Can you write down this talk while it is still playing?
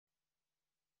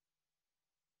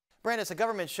Brandis, a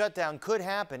government shutdown could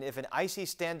happen if an icy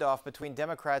standoff between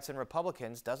Democrats and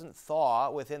Republicans doesn't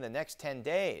thaw within the next 10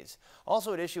 days.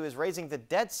 Also at issue is raising the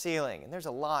debt ceiling, and there's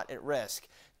a lot at risk.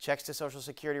 Checks to Social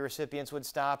Security recipients would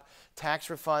stop, tax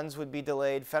refunds would be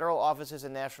delayed, federal offices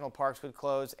and national parks would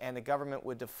close, and the government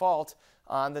would default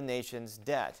on the nation's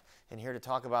debt. And here to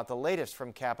talk about the latest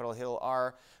from Capitol Hill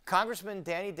are Congressman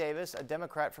Danny Davis, a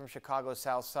Democrat from Chicago's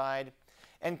South Side,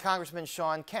 and Congressman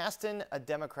Sean Casten, a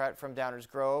Democrat from Downers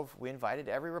Grove. We invited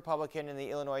every Republican in the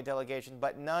Illinois delegation,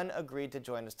 but none agreed to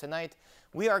join us tonight.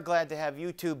 We are glad to have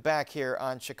you two back here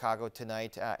on Chicago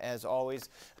Tonight, as always.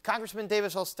 Congressman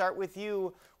Davis, I'll start with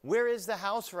you. Where is the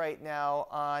House right now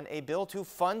on a bill to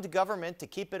fund government, to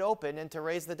keep it open, and to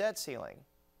raise the debt ceiling?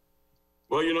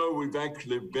 Well, you know, we've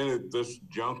actually been at this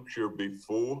juncture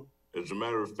before. As a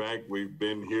matter of fact, we've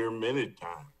been here many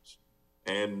times.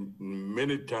 And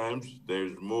many times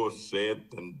there's more said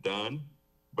than done.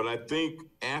 But I think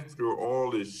after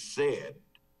all is said,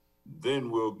 then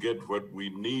we'll get what we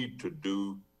need to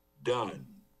do done,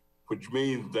 which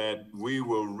means that we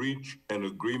will reach an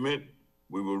agreement,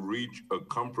 we will reach a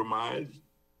compromise.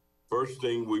 First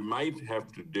thing we might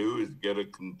have to do is get a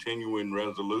continuing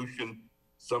resolution.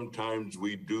 Sometimes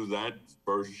we do that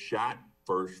first shot,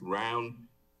 first round,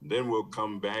 then we'll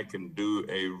come back and do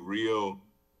a real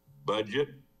budget.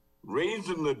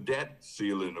 Raising the debt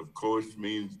ceiling, of course,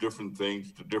 means different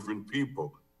things to different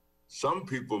people. Some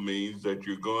people means that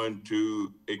you're going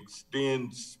to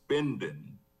extend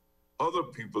spending. Other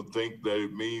people think that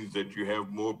it means that you have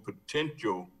more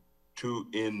potential to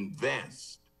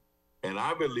invest. And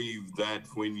I believe that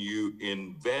when you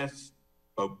invest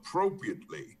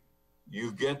appropriately,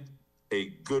 you get a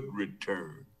good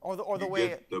return. Or the you way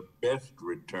get the best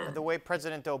return. The way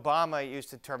President Obama used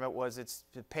to term it was it's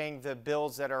paying the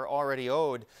bills that are already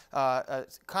owed.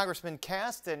 Congressman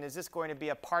Casten, is this going to be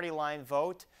a party line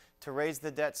vote to raise the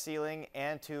debt ceiling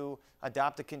and to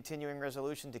adopt a continuing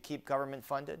resolution to keep government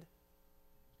funded?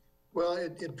 Well,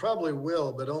 it probably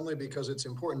will, but only because it's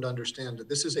important to understand that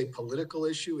this is a political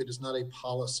issue. It is not a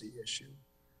policy issue.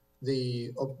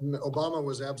 Obama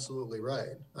was absolutely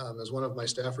right. As one of my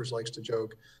staffers likes to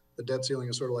joke, the debt ceiling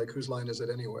is sort of like, whose line is it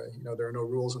anyway? You know, there are no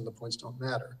rules and the points don't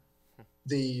matter.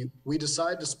 We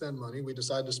decide to spend money. We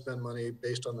decide to spend money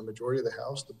based on the majority of the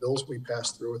House, the bills we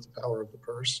pass through with the power of the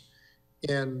purse.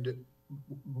 And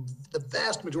the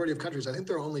vast majority of countries, I think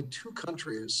there are only 2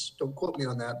 countries, don't quote me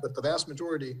on that, but the vast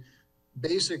majority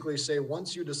basically say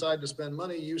once you decide to spend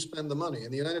money, you spend the money.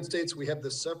 In the United States, we have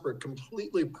this separate,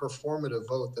 completely performative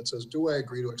vote that says, do I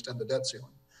agree to extend the debt ceiling?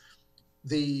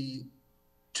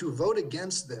 To vote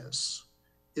against this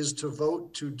is to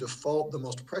vote to default the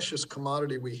most precious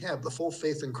commodity we have, the full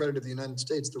faith and credit of the United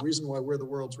States, the reason why we're the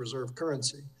world's reserve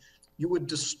currency. You would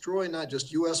destroy not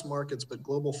just US markets, but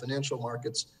global financial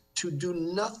markets to do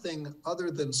nothing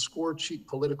other than score cheap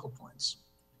political points.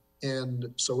 And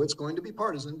so it's going to be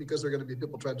partisan because there are going to be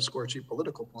people trying to score cheap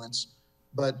political points,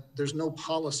 but there's no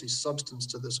policy substance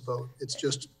to this vote. It's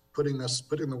just putting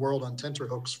the world on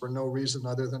tenterhooks for no reason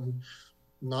other than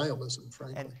nihilism,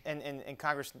 frankly. And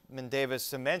Congressman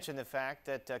Davis mentioned the fact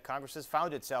that Congress has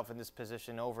found itself in this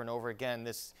position over and over again,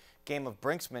 this game of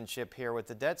brinksmanship here with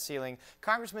the debt ceiling.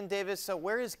 Congressman Davis,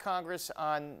 where is Congress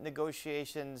on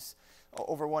negotiations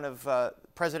over one of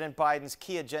President Biden's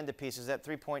key agenda pieces, that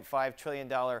 $3.5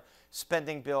 trillion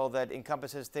spending bill that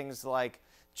encompasses things like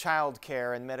child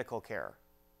care and medical care?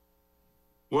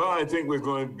 Well, I think we're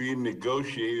going to be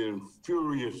negotiating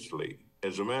furiously.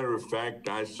 As a matter of fact,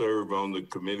 I serve on the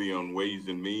Committee on Ways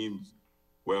and Means,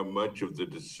 where much of the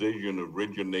decision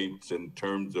originates in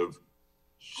terms of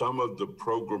some of the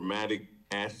programmatic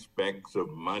aspects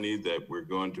of money that we're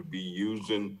going to be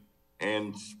using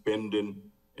and spending.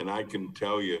 And I can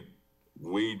tell you,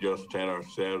 we just had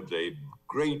ourselves a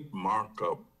great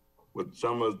markup with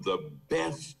some of the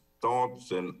best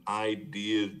thoughts and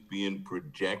ideas being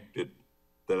projected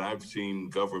that I've seen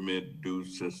government do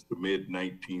since the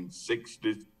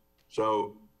mid-1960s.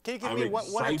 So can you give me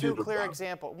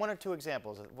one or two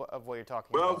examples of what you're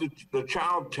talking about? Well, the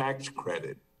child tax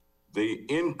credit, the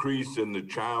increase in the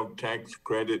child tax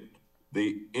credit,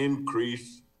 the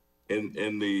increase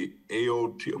in the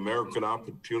AOT, American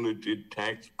Opportunity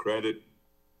Tax Credit,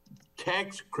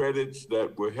 tax credits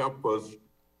that will help us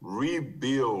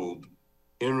rebuild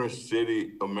inner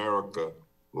city America,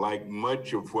 like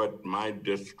much of what my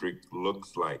district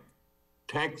looks like.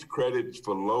 Tax credits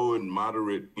for low and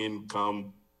moderate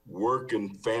income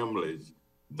working families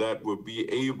that will be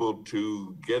able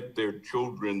to get their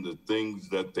children the things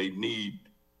that they need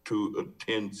to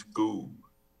attend school.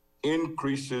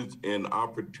 Increases in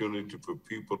opportunity for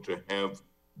people to have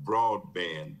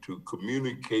broadband, to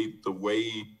communicate the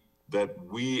way that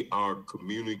we are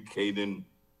communicating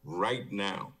right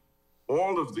now.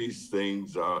 All of these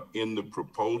things are in the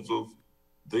proposals.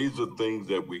 These are things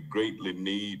that we greatly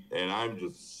need, and I'm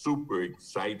just super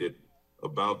excited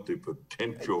about the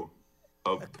potential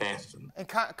of passing. And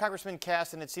Congressman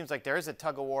Caston, it seems like there is a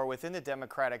tug of war within the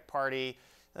Democratic Party.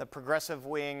 The progressive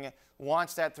wing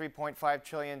wants that $3.5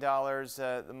 trillion.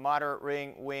 The moderate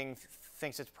wing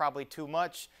thinks it's probably too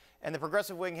much. And the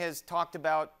progressive wing has talked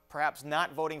about perhaps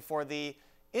not voting for the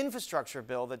infrastructure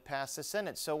bill that passed the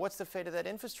Senate. So what's the fate of that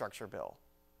infrastructure bill?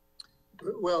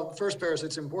 Well, first, Paris,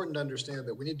 it's important to understand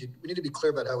that we need to be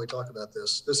clear about how we talk about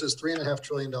this. This is $3.5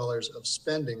 trillion of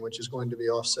spending, which is going to be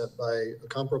offset by a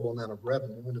comparable amount of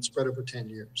revenue, and it's spread over 10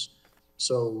 years.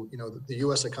 So, you know, the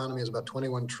U.S. economy is about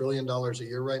 $21 trillion a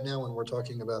year right now, and we're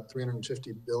talking about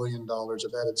 $350 billion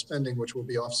of added spending, which will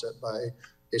be offset by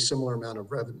a similar amount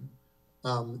of revenue.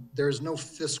 There is no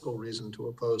fiscal reason to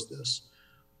oppose this.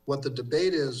 What the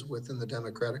debate is within the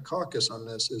Democratic caucus on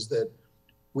this is that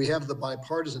we have the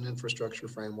bipartisan infrastructure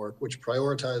framework, which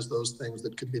prioritizes those things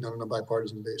that could be done on a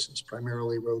bipartisan basis,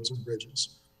 primarily roads and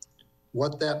bridges.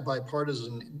 What that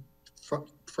bipartisan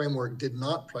framework did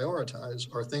not prioritize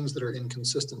are things that are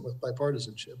inconsistent with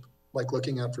bipartisanship, like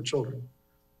looking out for children,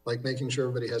 like making sure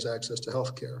everybody has access to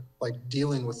health care, like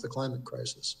dealing with the climate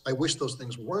crisis. I wish those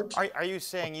things weren't. Are you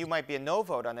saying you might be a no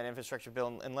vote on that infrastructure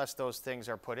bill unless those things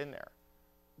are put in there?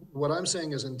 What I'm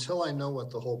saying is until I know what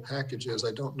the whole package is,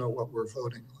 I don't know what we're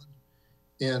voting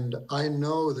on. And I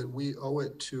know that we owe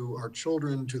it to our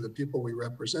children, to the people we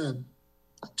represent,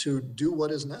 to do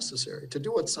what is necessary, to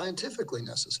do what's scientifically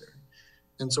necessary.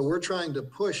 And so we're trying to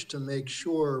push to make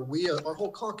sure our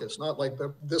whole caucus, not like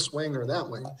this wing or that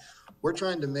wing, we're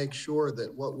trying to make sure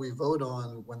that what we vote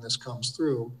on when this comes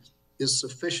through is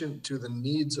sufficient to the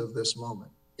needs of this moment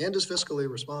and is fiscally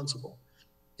responsible.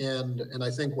 And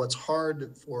I think what's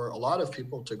hard for a lot of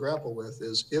people to grapple with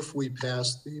is if we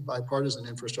pass the bipartisan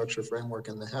infrastructure framework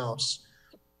in the House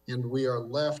and we are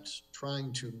left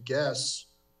trying to guess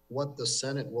what the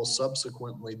Senate will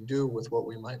subsequently do with what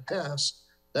we might pass,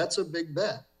 that's a big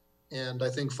bet. And I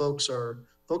think folks are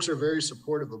very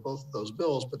supportive of both of those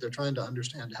bills, but they're trying to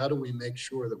understand how do we make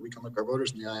sure that we can look our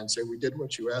voters in the eye and say we did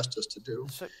what you asked us to do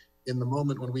in the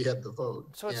moment when we had the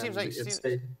vote. So it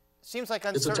seems like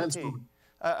uncertainty.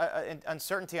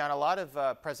 Uncertainty on a lot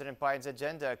of President Biden's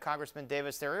agenda. Congressman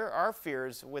Davis, there are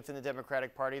fears within the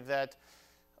Democratic Party that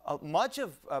much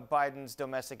of Biden's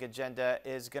domestic agenda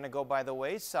is going to go by the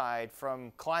wayside,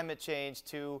 from climate change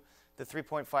to the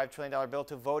 $3.5 trillion bill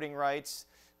to voting rights.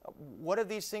 What of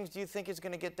these things do you think is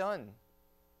going to get done?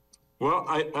 Well,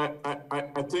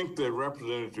 I think that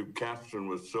Representative Caston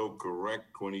was so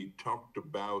correct when he talked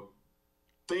about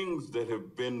things that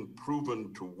have been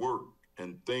proven to work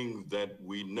and things that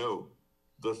we know,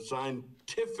 the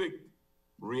scientific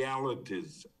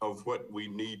realities of what we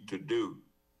need to do.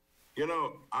 You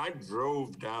know, I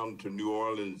drove down to New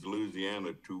Orleans,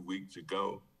 Louisiana 2 weeks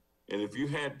ago, and if you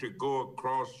had to go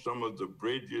across some of the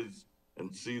bridges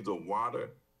and see the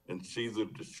water and see the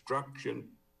destruction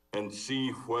and see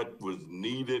what was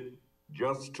needed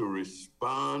just to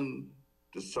respond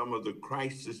to some of the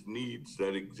crisis needs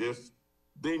that exist,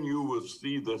 then you will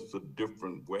see this a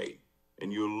different way.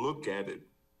 And you'll look at it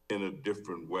in a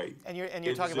different way. And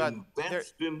you're talking about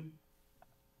investing.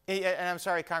 And I'm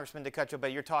sorry, Congressman, to cut you,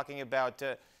 but you're talking about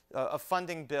a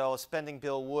funding bill, a spending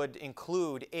bill would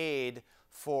include aid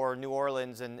for New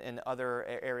Orleans and other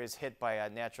areas hit by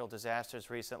natural disasters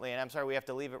recently. And I'm sorry, we have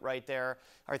to leave it right there.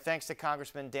 Our thanks to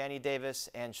Congressman Danny Davis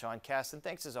and Sean Caston.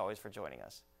 Thanks as always for joining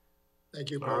us.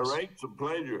 Thank you, Bruce. All right, it's a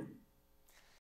pleasure.